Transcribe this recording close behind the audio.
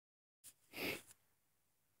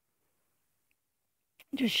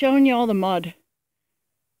Just showing you all the mud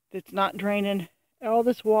that's not draining. All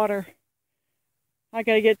this water I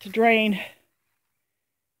gotta get to drain.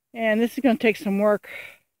 And this is gonna take some work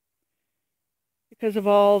because of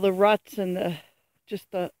all the ruts and the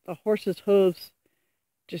horse's hooves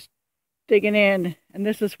just digging in. And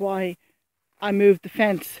this is why I moved the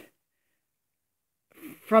fence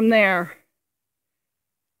from there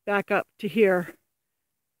back up to here,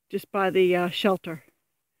 just by the shelter.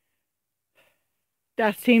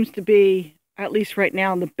 That seems to be, at least right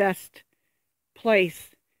now, the best place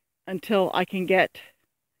until I can get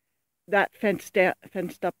that fenced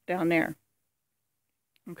up down there.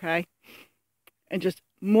 Okay? And just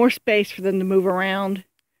more space for them to move around.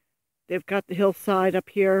 They've got the hillside up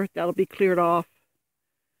here. That'll be cleared off,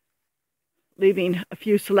 leaving a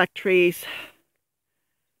few select trees.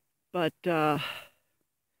 But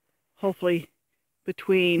hopefully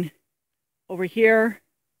between over here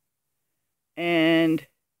and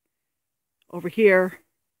over here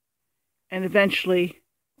and eventually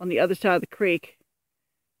on the other side of the creek,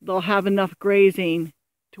 they'll have enough grazing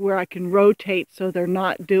to where I can rotate so they're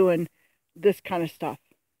not doing this kind of stuff.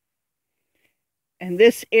 And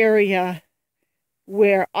this area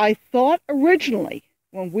where I thought originally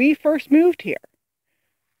when we first moved here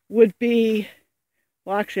would be,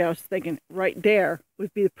 well, actually I was thinking right there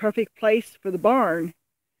would be the perfect place for the barn,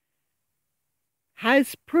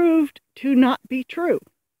 has proved to not be true.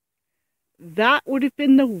 That would have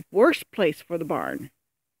been the worst place for the barn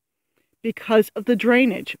because of the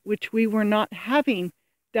drainage, which we were not having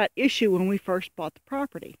that issue when we first bought the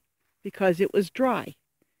property because it was dry.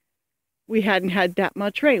 We hadn't had that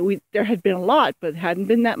much rain. There had been a lot, but it hadn't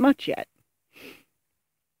been that much yet.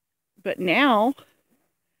 But now,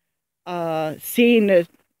 seeing the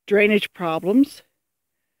drainage problems,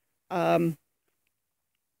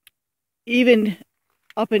 even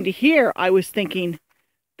up into here, I was thinking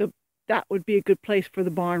that would be a good place for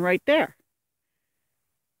the barn right there.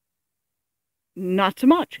 Not so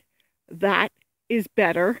much. That is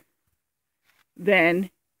better than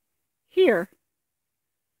here,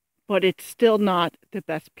 but it's still not the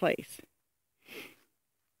best place.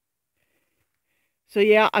 So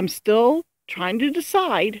yeah, I'm still trying to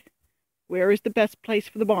decide where is the best place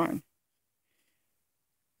for the barn,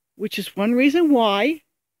 which is one reason why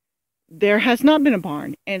there has not been a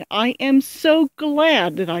barn. And I am so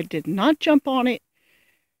glad that I did not jump on it,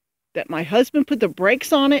 that my husband put the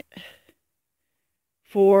brakes on it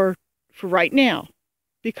for right now,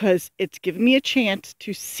 because it's given me a chance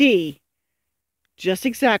to see just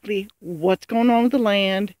exactly what's going on with the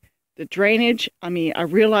land, the drainage. I mean, I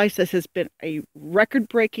realize this has been a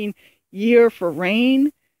record-breaking year for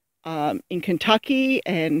rain in Kentucky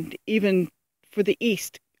and even for the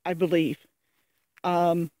East, I believe.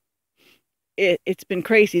 It's been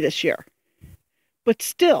crazy this year. But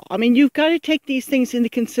still, I mean, you've got to take these things into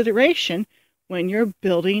consideration when you're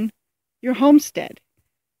building your homestead.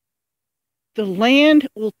 The land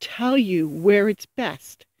will tell you where it's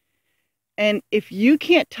best. And if you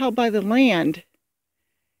can't tell by the land,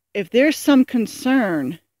 if there's some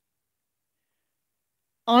concern,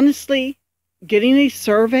 honestly, getting a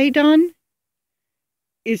survey done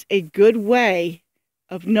is a good way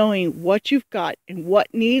of knowing what you've got and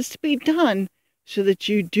what needs to be done so that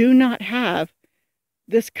you do not have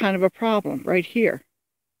this kind of a problem right here.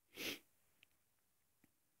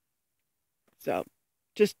 So,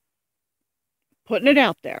 just putting it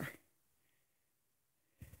out there.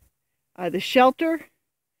 The shelter,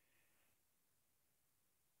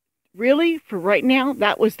 really, for right now,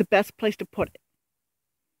 that was the best place to put it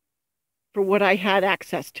for what I had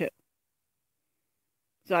access to.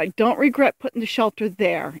 So I don't regret putting the shelter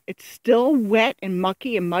there. It's still wet and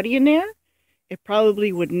mucky and muddy in there. It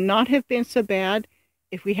probably would not have been so bad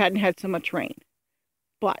if we hadn't had so much rain.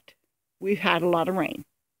 But we've had a lot of rain.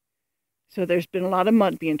 So there's been a lot of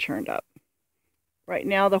mud being churned up. Right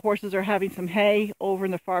now the horses are having some hay over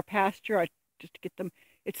in the far pasture. Just to get them.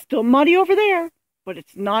 It's still muddy over there, but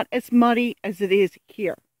it's not as muddy as it is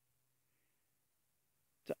here.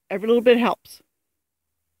 So every little bit helps.